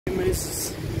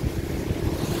is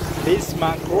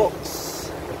Bismarck Rocks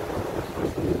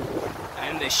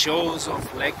and the shores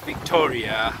of Lake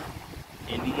Victoria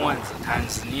in Mwanza,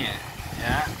 Tanzania.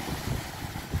 Yeah,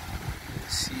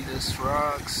 see these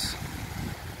rocks.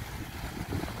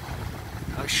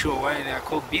 Not sure why they are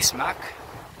called Bismarck,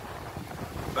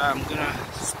 but I'm gonna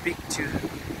speak to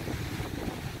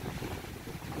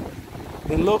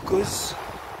the locals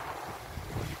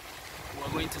who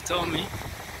are going to tell me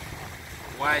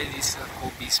why these are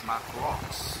called Bismarck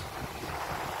Rocks.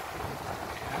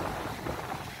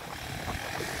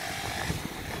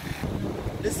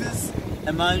 This is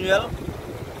Emmanuel.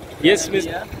 Yes,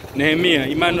 Mr. Nehemiah,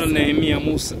 Emmanuel Nehemiah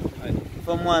Musa.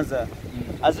 From Mwanza.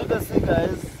 As you can see,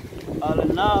 guys,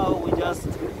 now we just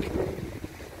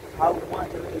how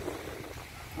Mwanza is.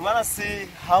 We want to see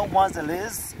how Mwanza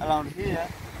is around here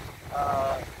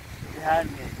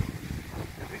behind me.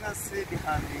 If you can see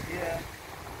behind me here,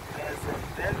 there's a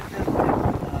very big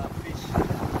fish.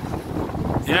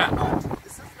 Yeah.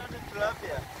 This is not a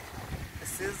tilapia.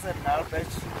 This is a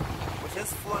narbech, which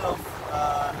is full of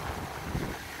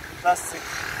plastic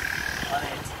on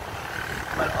it.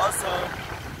 But also,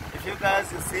 if you guys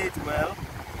can see it well,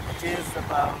 it is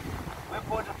about, we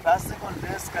put the plastic on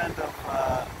this kind of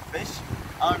fish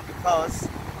on because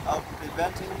of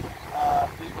preventing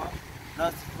people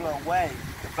not to throw away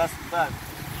the plastic bag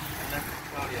in Lake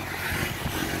Victoria.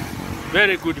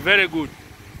 Very good, very good.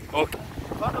 Okay.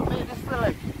 In front of me, this is the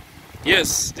lake.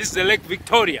 Yes, this is the Lake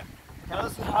Victoria. Can you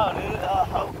see how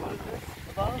good it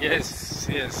is? Yes,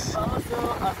 yes.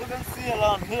 Also, as you can see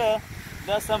around here,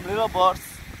 there's some little boats.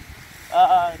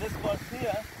 This boat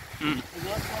here is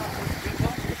also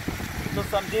people to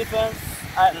some different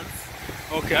islands.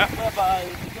 Okay. Whereby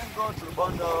you can go to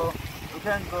Bondo, you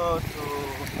can go to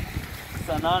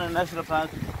Sanana National Park.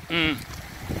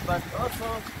 But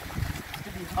also, to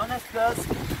be honest, guys,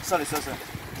 sorry.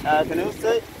 Can you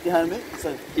say behind me?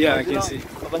 Sorry. Yeah, I can see.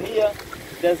 Over here,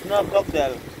 there's no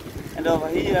crocodile. And over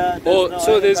here,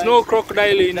 there's no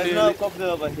crocodile in there's no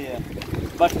crocodile over here.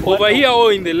 But over here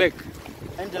or in the lake?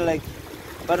 In the lake.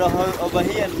 But over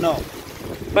here, no.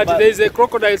 But there's a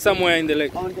crocodile somewhere in the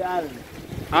lake? On the island.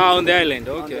 Ah, on the island,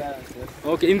 okay. On the island, yes.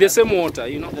 Okay, in the same water,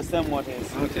 you know? The same water,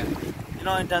 yes. Okay. You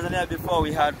know, in Tanzania before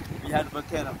we had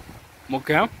volcanoes.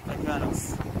 Okay.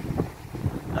 Volcanoes.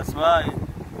 That's why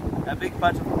a big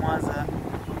part of Mwanza,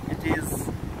 it is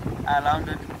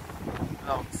surrounded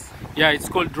rocks. Yeah, it's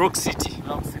called Rock City.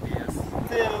 Rock City, yes.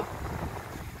 Still,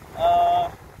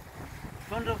 in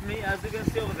front of me, as you can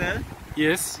see over there,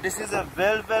 yes, this is a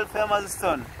very, very famous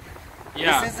stone.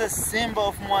 Yeah. This is a symbol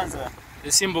of Mwanza.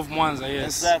 The symbol of Mwanza, yes.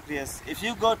 Exactly, yes. If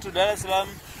you go to Dar es Salaam,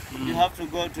 you have to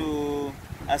go to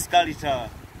Askari Tower.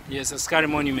 Yes, Askari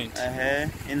Monument.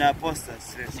 In a poster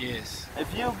street. Yes.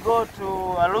 If you go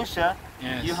to Arusha,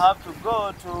 yes, you have to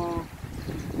go to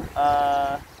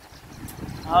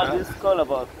how do you call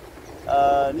about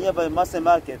nearby Master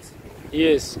Market.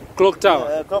 Yes, Clock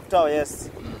Tower. Clock Tower, yes.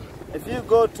 If you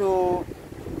go to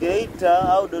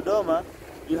Geita or Dodoma,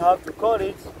 you have to call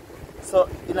it. So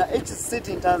in each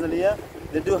city in Tanzania,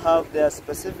 they do have their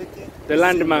specific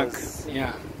landmark. symbols.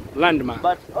 Yeah, landmark.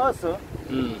 But also,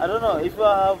 I don't know if you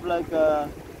have like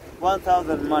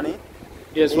 1,000 money.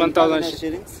 Yes, 1,000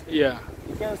 shillings. Yeah.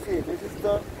 You can see this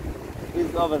stone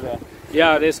is over there.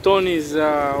 Yeah, the stone is,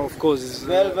 of course,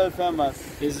 very, very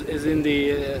famous. Is in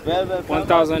the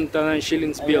 1,000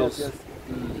 shillings bills. Yes,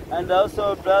 yes. And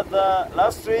also, brother,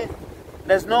 last tree,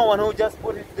 there's no one who just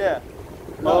put it there.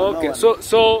 No, okay, no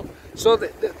so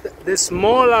the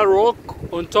smaller rock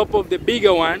on top of the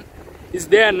bigger one is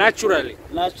there naturally.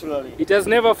 Naturally. It has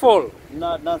never fallen.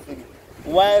 Nothing.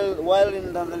 While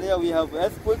in Tanzania we have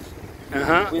earthquake,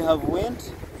 we have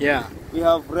wind, yeah, we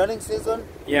have raining season,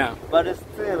 yeah, but it's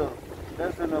still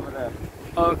there's one over there.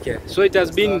 Okay, so it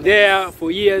has been there for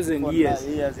years and years.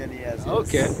 Years and years.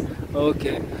 Okay,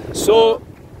 okay. So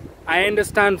I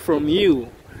understand from you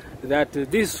that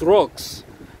these rocks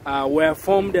were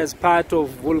formed as part of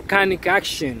volcanic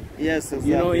action. Yes,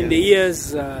 exactly. You know, in the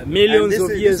years, millions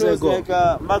of years ago. This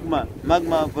was like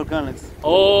magma volcanics.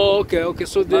 Oh, okay, okay.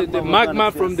 So the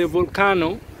magma from the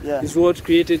volcano is what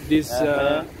created these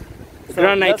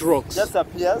granite rocks. Just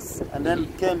appears and then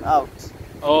came out.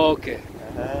 Okay.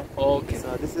 Okay.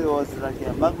 So this was like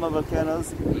a magma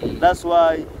volcanoes. That's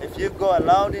why if you go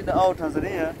around in all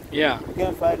Tanzania, you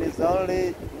can find it's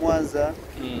only Mwanza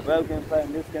where you can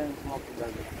find this kind of smoke.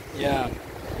 Yeah.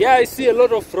 Yeah, I see a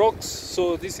lot of rocks.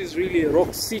 So this is really a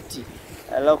rock city.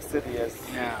 A rock city, yes.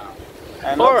 Yeah.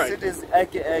 And rock city is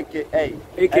AKA.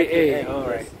 AKA. All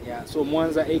right. Yeah. So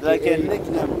Mwanza AKA. Like a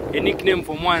nickname. A nickname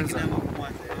for Mwanza.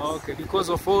 Okay, because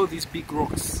of all these big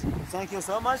rocks. Thank you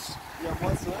so much. You're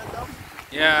most welcome.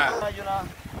 Yeah. You know,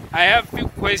 I have few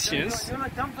questions. you want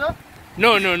to jump up?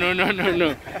 No.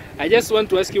 I just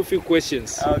want to ask you a few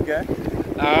questions. Okay.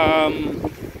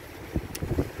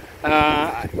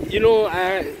 You know,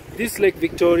 this Lake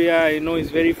Victoria, you know,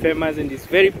 is very famous and it's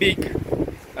very big.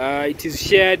 It is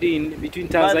shared in between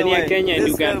Tanzania, Kenya, and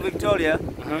Uganda. Lake Victoria,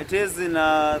 it is in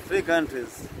 3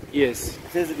 countries. Yes.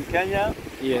 It is in Kenya.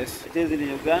 Yes. It is in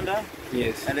Uganda.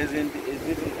 Yes. And is in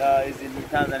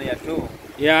Tanzania too.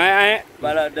 Yeah.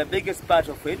 But the biggest part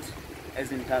of it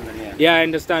is in Tanzania. Yeah, I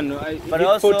understand. But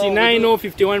also 49 or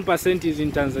 51% is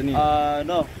in Tanzania.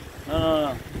 No.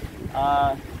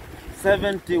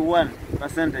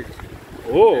 71%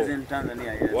 is in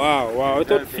Tanzania, yes. Wow. I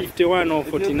thought 51 or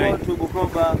 49. If you go to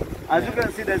Bukoba, as you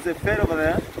can see, there's a ferry over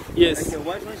there. Yes. Like a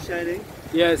white one shining.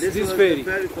 Yes, this ferry. The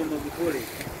ferry from Magufuli.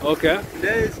 Okay.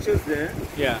 Today is Tuesday.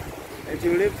 Yeah. And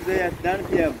you leave today at 9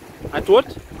 p.m. At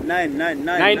what? 9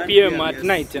 p.m. at yes.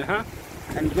 night.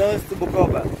 And goes to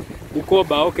Bukoba.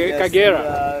 Bukoba, okay. Yes, Kagera.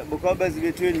 And, Bukoba is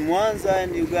between Mwanza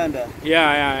and Uganda.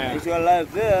 Yeah. If you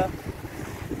arrive there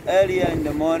earlier in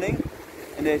the morning,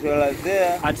 and if you arrive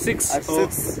there at 6. At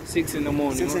 6. 6 in the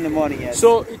morning. 6 in the morning, yes.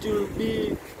 So it will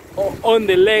be on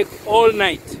the lake all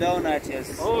night. All night,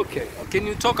 yes. Okay. Can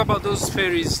you talk about those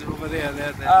ferries over there?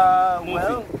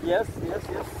 Well, yes.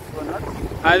 Why not?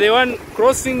 Are they one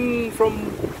crossing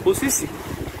from Busisi?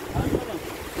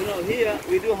 You know, here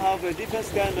we do have a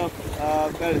different kind of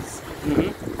ferries.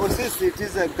 Busisi, it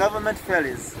is a government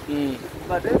ferries.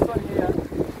 But this one here,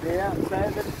 they are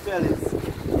private ferries.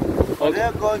 Okay. They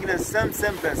are going in the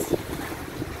same place.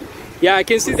 Yeah, I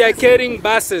can see they are carrying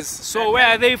buses. So where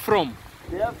are they from?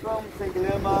 They are from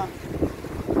Sengerema,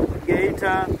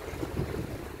 Geita,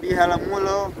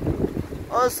 Biharamulo,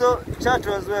 also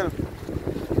Chato as well.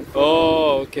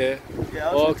 Oh, okay.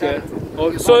 Yeah, okay.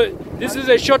 So this is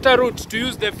a shorter route to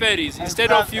use the ferries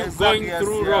instead of you going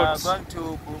through roads. Going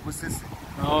to Busisi.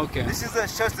 Okay. This is the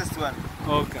shortest one.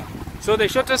 Okay. So the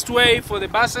shortest way for the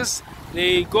buses,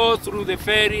 they go through the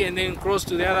ferry and then cross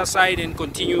to the other side and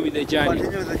continue with the journey.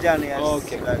 Continue with the journey, yes.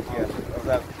 Okay. Exactly.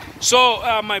 So,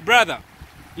 my brother,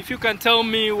 if you can tell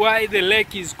me why the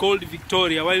lake is called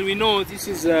Victoria. Well, we know this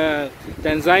is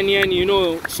Tanzanian, you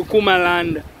know, Sukuma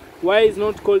land. Why is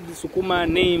not called the Sukuma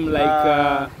name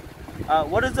like...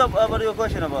 what is your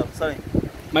question about? Sorry.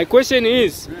 My question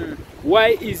is,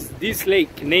 why is this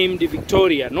lake named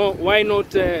Victoria? No, why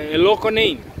not a local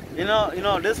name? You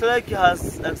know, this lake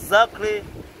has exactly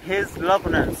his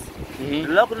local names. The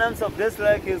local names of this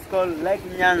lake is called Lake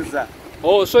Mwanza.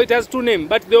 Oh, so it has 2 names,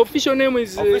 but the official name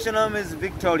is... Official name is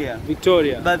Victoria.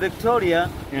 Victoria. But Victoria,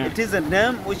 it is a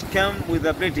name which came with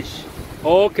the British.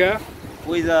 Oh, okay.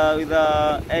 With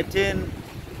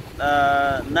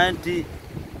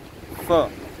 1894.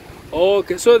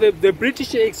 Okay, so the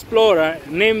British explorer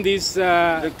named this...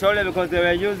 Victoria because they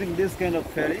were using this kind of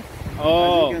ferry.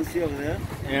 Oh. As you can see over there.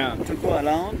 Yeah. To go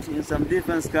around in some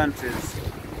different countries.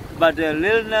 But the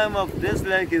real name of this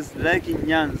lake is Lake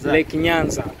Mwanza. Lake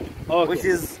Mwanza. Okay. Which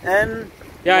is N.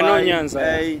 Yeah, I know Mwanza.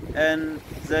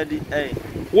 A-N-Z-A.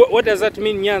 What does that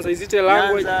mean, Mwanza? Is it a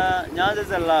language? Mwanza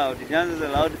is allowed. Mwanza is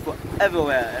allowed for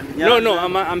everywhere. And Mwanza, no,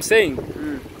 I'm saying.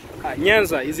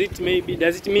 Mwanza,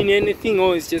 does it mean anything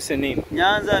or is just a name?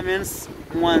 Mwanza means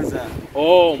Mwanza.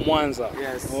 Oh, Mwanza.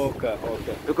 Yes. Okay.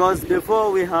 Because before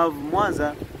we have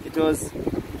Mwanza, it was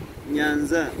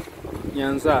Nyanza.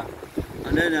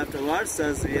 And then afterwards,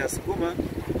 as we are Sukuma,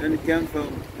 then it came from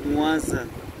Mwanza.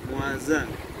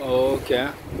 Oh, okay.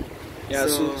 Yeah,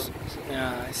 so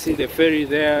I see the ferry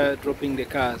there dropping the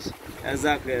cars.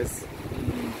 Exactly, yes.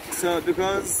 So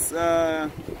because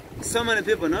so many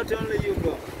people, not only you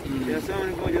go, there are so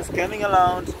many people just coming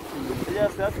around, they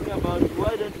just asking about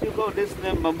why don't you call this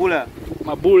name Mabula?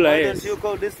 Mabula, yes. Why don't you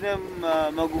call this name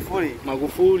Magufuli?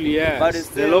 Magufuli, yes. But it's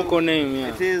still, the local name,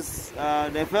 yeah. It is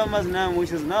the famous name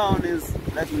which is known is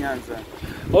Lake Mwanza.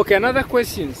 Okay, another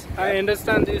question. I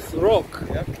understand this rock,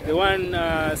 the one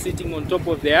sitting on top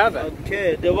of the other.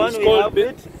 Okay, the one we have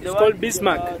it's called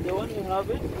Bismarck. The one we have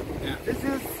it. Yeah. This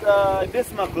is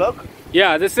Bismarck Rock.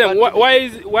 Yeah, the same.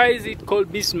 Why is it called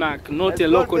Bismarck, not a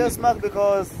local name? Bismarck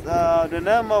because the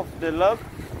name of the rock,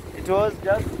 it was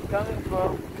just coming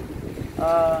from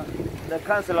the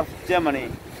Council of Germany,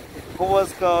 who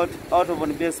was called Otto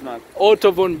von Bismarck.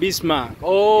 Otto von Bismarck.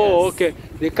 Oh, yes. Okay.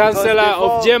 The Chancellor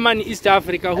of Germany, East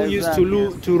Africa, who used to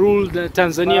rule the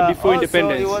Tanzania before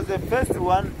independence. He was the first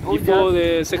one who before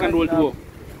the Second World War.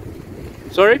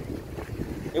 Sorry?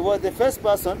 He was the first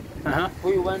person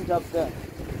who went up there.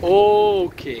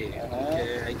 Okay,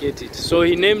 okay, I get it. So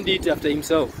he named it after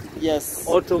himself. Yes.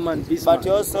 Ottoman Bismarck.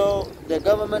 But also the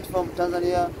government from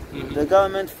Tanzania, the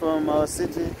government from our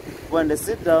city, when they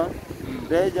sit down,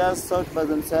 they just thought by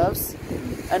themselves,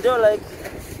 and they were like,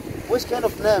 which kind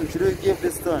of name should we give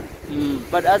this stone?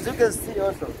 But as you can see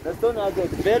also, the stone has a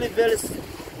very, very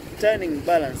turning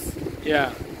balance.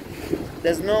 Yeah.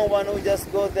 There's no one who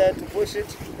just go there to push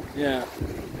it. Yeah.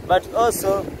 But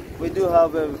also, we do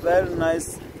have a very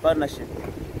nice partnership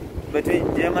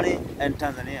between Germany and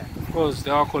Tanzania. Of course,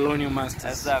 they are colonial masters.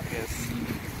 Exactly.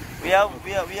 Yes.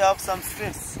 We have some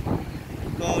streets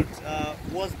called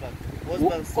Wolfsburg.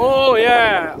 Oh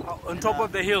yeah, on top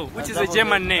of the hill, which is a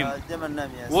German name. German name,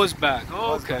 yes. Wolfsburg.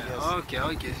 Wolfsburg, Okay, yes.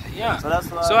 okay. Yeah. So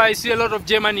that's why. So I see a lot of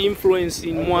German influence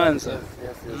in Mwanza.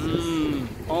 Yes.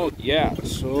 Oh yeah.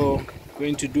 So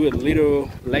going to do a little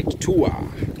lake tour.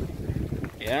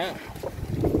 Yeah.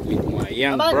 With my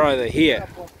young brother here.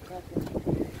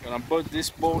 Gonna board this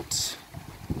boat,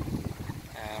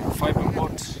 fiber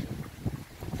boat,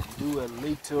 and do a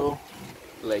little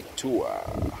lake tour.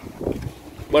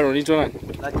 Bwana unaitwa nani?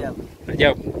 Rajabu.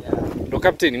 Rajabu. Yeah. Ndo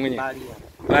captain mwenyewe? Baharia.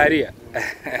 Baharia.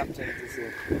 Captain to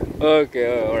say.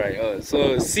 Okay, alright. Oh,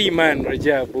 so Seaman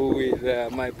Rajabu with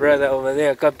my brother over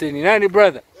there, Captain. Nani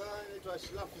brother?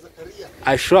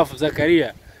 Ashraf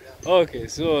Zakaria. Okay,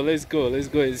 so let's go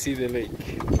and see the lake.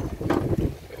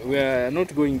 We are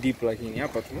not going deep like in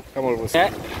hapa tu kama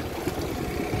ulivyosema.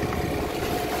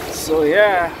 So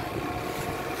yeah,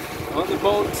 on the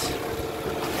boat,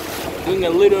 doing a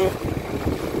little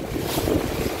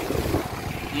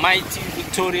mighty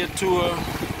Victoria tour,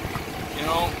 you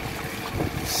know,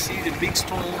 see the big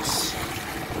stones.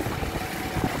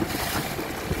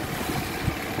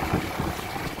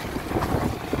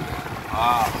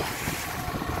 Wow.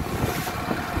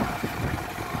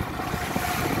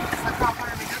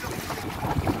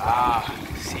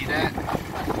 See that?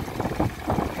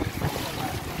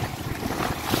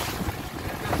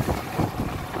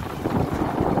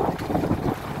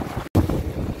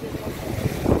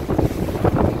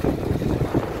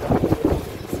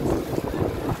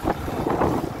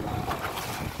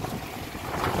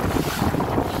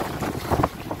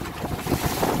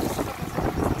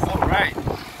 All right.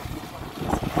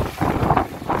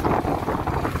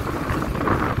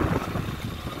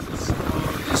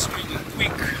 Just doing a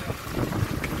quick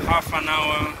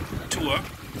half-an-hour tour.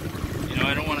 You know,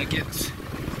 I don't want to get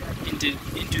into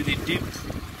the deep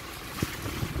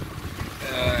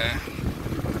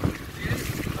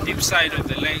side of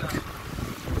the lake.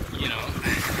 You know.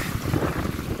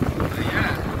 But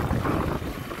yeah.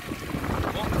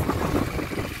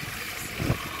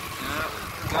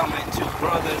 Got my two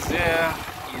brothers there.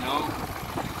 You know,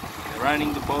 they're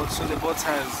running the boat. So the boat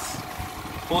has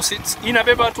 4 seats.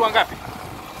 Inabeba watu wangapi?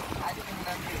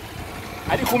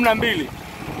 Hadi 12.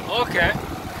 Okay.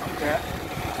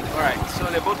 Alright, so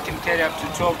the boat can carry up to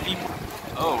 12 people.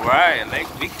 Alright, Lake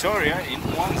Victoria in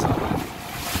Mwanza.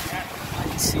 I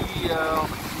can see a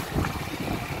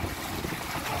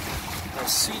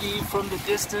city from the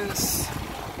distance.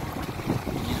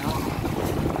 You know.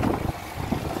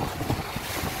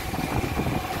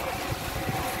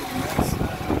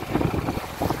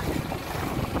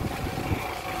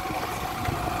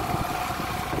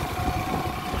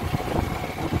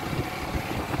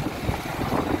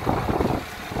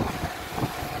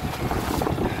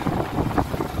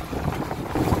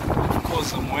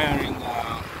 I'm wearing a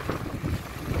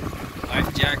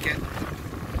life jacket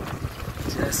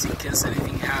just in case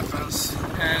anything happens,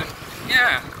 and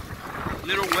yeah,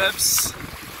 little webs,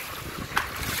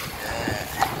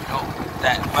 not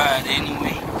that bad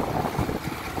anyway.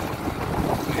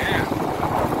 Yeah,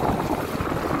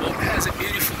 boat has a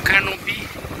beautiful canopy,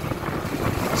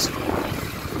 so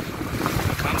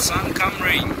come sun, come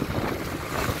rain.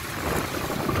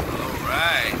 All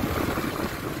right.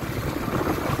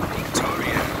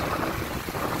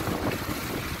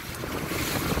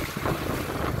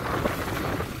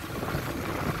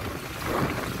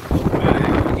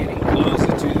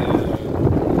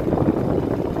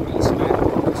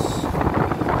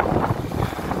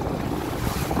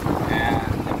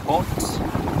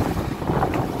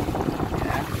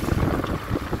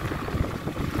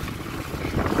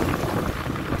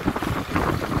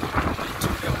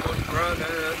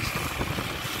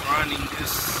 Running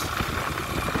this.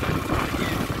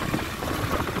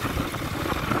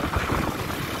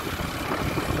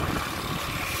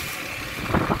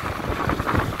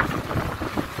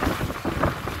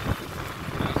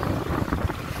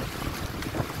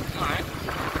 Alright.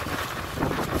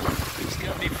 It's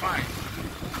gonna be fine.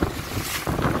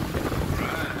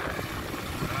 Right.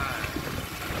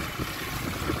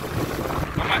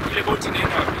 Mama, ile boti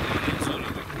inaenda wapi? Nzuri.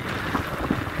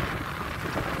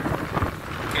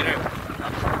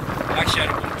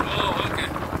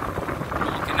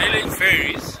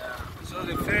 ferries. So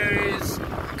the ferries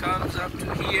comes up to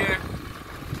here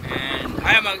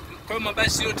and kwa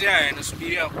mabasi yote haya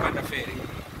yanasubiria kupanda ferry.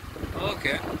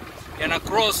 Okay. Yana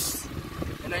cross,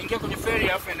 yanaingia kwenye ferry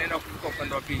alafu yanaenda kuvuka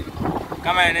upande wa pili.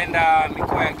 Kama yanaenda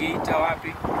mikoa ya Geita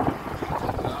wapi?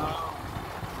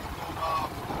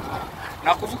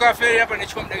 Na kuvuka ferry hapa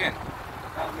inachukua muda gani?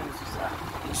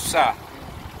 Nusu saa.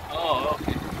 Oh,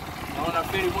 okay. Naona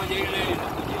ferry moja ile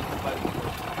inakuja pale.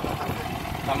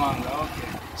 Kamanga, okay.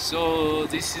 So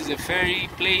this is a ferry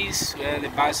place where the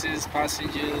buses,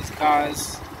 passengers,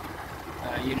 cars,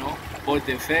 you know, board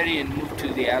the ferry and move to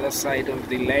the other side of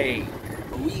the lake.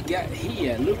 We got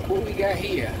here, look what we got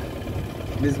here.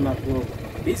 Bismarck Rock.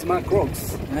 Bismarck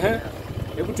Rocks.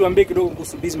 Hebu tuambie kidogo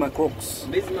kuhusu Bismarck Rocks.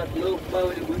 Bismarck Rock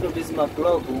bado ilikuwa Bismarck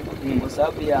Rock kwa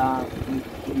sababu ya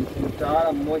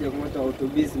mtawala mmoja kuitwa Otto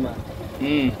Bismarck.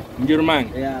 Mjerumani.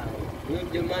 Yeah. Huyo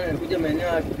Mjerumani alikuja maeneo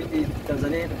ya kipindi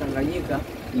Tanzania Tanganyika,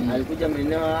 alikuja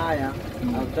maeneo haya,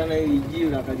 akutana hili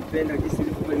jiwe akalipenda jinsi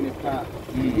lilivyokuwa limekaa.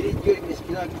 Hili jiwe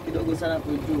limeshikilia kitu kidogo sana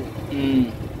hapo juu.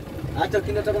 Hata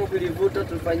ukinataka kama kulivuta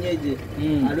tufanyeje?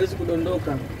 Hawezi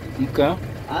kudondoka.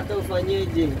 Hata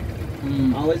ufanyeje?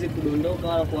 Hawezi kudondoka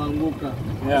wala kuanguka.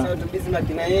 Sasa Otto Bismarck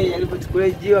na yeye alipochukua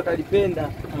jiwe akalipenda,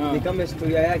 ni kama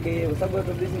historia yake yeye, kwa sababu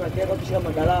Otto Bismarck yeye akishika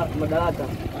madaraka.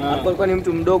 Alikuwa ni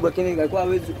mtu mdogo lakini alikuwa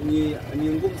hawezi, ni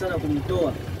ngumu sana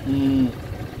kumtoa.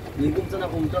 Ni ngumu sana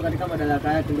kumtoa katika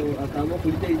madaraka yake, ndio akaamua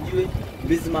kulita jiwe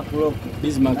Bismarck Rock.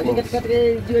 Lakini katika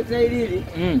jiwe tena hili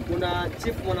kuna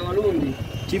Chief Mwanamalundi.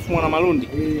 Chief Mwanamalundi?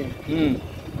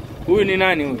 Huyu ni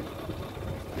nani huyu?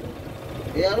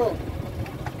 Hello.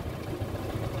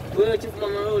 Huyo Chief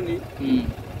Mwanamalundi.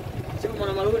 Chief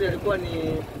Mwanamalundi alikuwa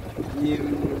ni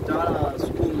mtawala wa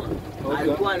Sukuma.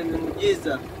 Alikuwa ni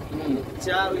muujiza.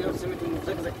 Chawi au tuseme tu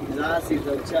zake za kizazi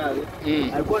za uchawi.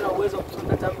 Alikuwa na uwezo wa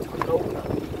kutunga tamu kukauka.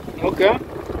 Okay.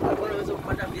 Alikuwa na uwezo wa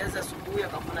kupata viazi asubuhi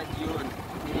akafuna jioni.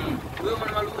 Huyo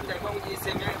Mwanamalundi alikuwa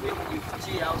kujisemea kwa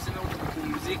kujifichia au sema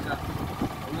kupumzika.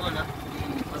 Umeona?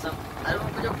 Kwa sababu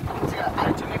alipokuja kupumzika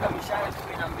alitumika mishale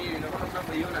 12 na kama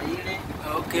tunavyoiona ile.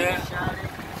 Okay. Mishale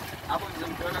hapo ndio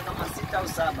mkiona kama 6 au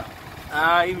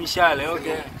 7. Hii mishale,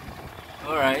 okay.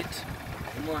 Alright.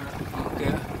 Umeona?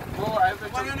 Okay. Kwa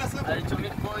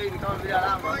alitumika kwa ile kama vile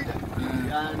alama.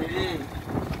 Yaani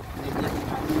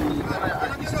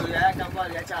kama historia yake ambayo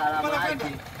aliacha alama yake.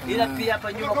 Ila pia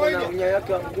hapa nyuma kuna unyayo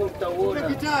wake wa mguu utauona.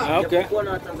 Okay. Kwa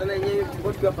na Tanzania yenyewe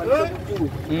tulikuwa tukipanda juu.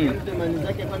 Mtu mali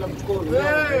zake kwenda kuchukua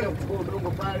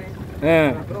udongo pale.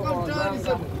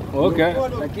 Okay.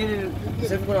 Lakini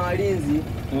sasa kuna walinzi.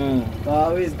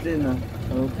 Hawawezi tena.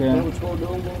 Okay. Kuchukua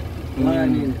udongo mara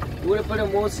nini. Ule pale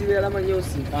mosi ile alama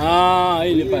nyeusi.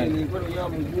 Ile pale. Ni kwa unyayo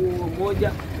mguu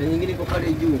moja na nyingine iko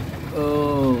pale juu.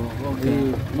 Oh,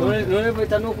 okay. Ndio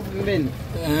itanua kupembeni.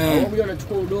 Wao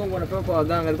wanachukua udongo wanapeleka kwa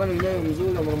waganga. Alikuwa ni mnyayo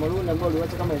mzuri wa Mwanamalundi ambao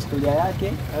aliacha kama historia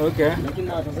yake. Okay. Lakini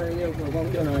na Tanzania wenyewe kwa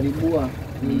kuja wanaharibua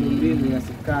miundombinu ya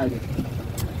serikali.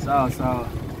 Sawa.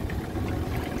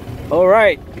 All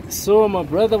right. So my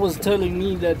brother was telling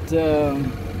me that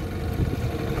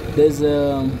there's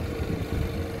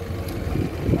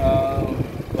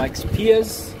like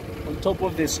spears on top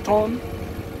of the stone,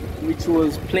 which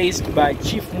was placed by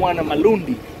Chief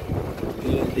Mwanamalundi,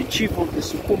 the chief of the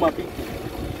Sukuma people.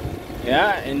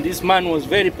 Yeah, and this man was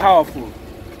very powerful.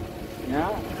 Yeah,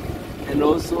 and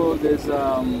also there's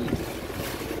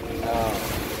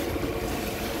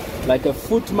like a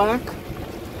footmark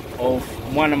of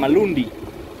Mwanamalundi,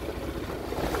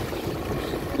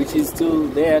 which is still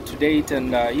there to date,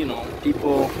 and you know,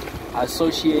 people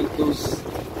associate those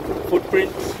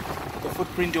footprints, the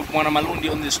footprint of Mwanamalundi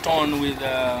on the stone with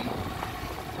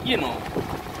you know,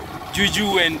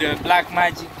 juju and black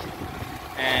magic,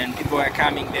 and people are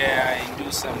coming there and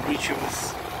do some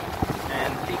rituals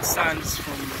and pick sands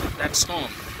from that stone.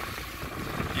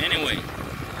 Anyway,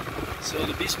 so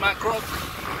the Bismarck Rock,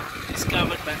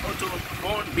 discovered by Otto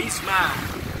von Bismarck.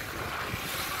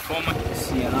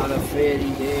 See another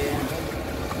ferry there.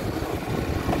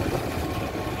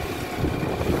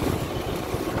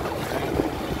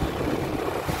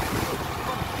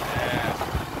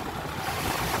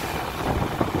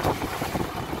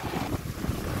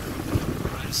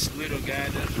 Little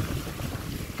garden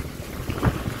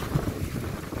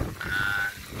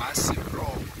and massive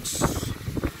rocks.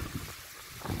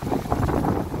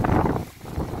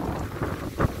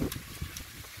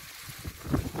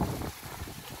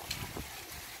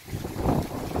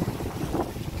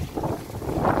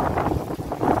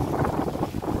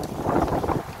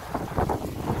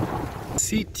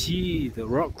 City, the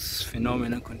rocks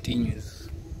phenomena continues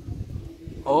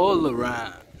all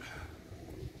around.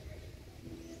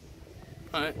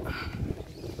 Alright.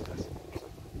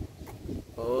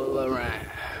 All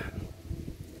around.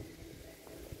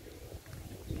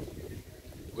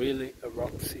 Really a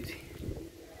rock city.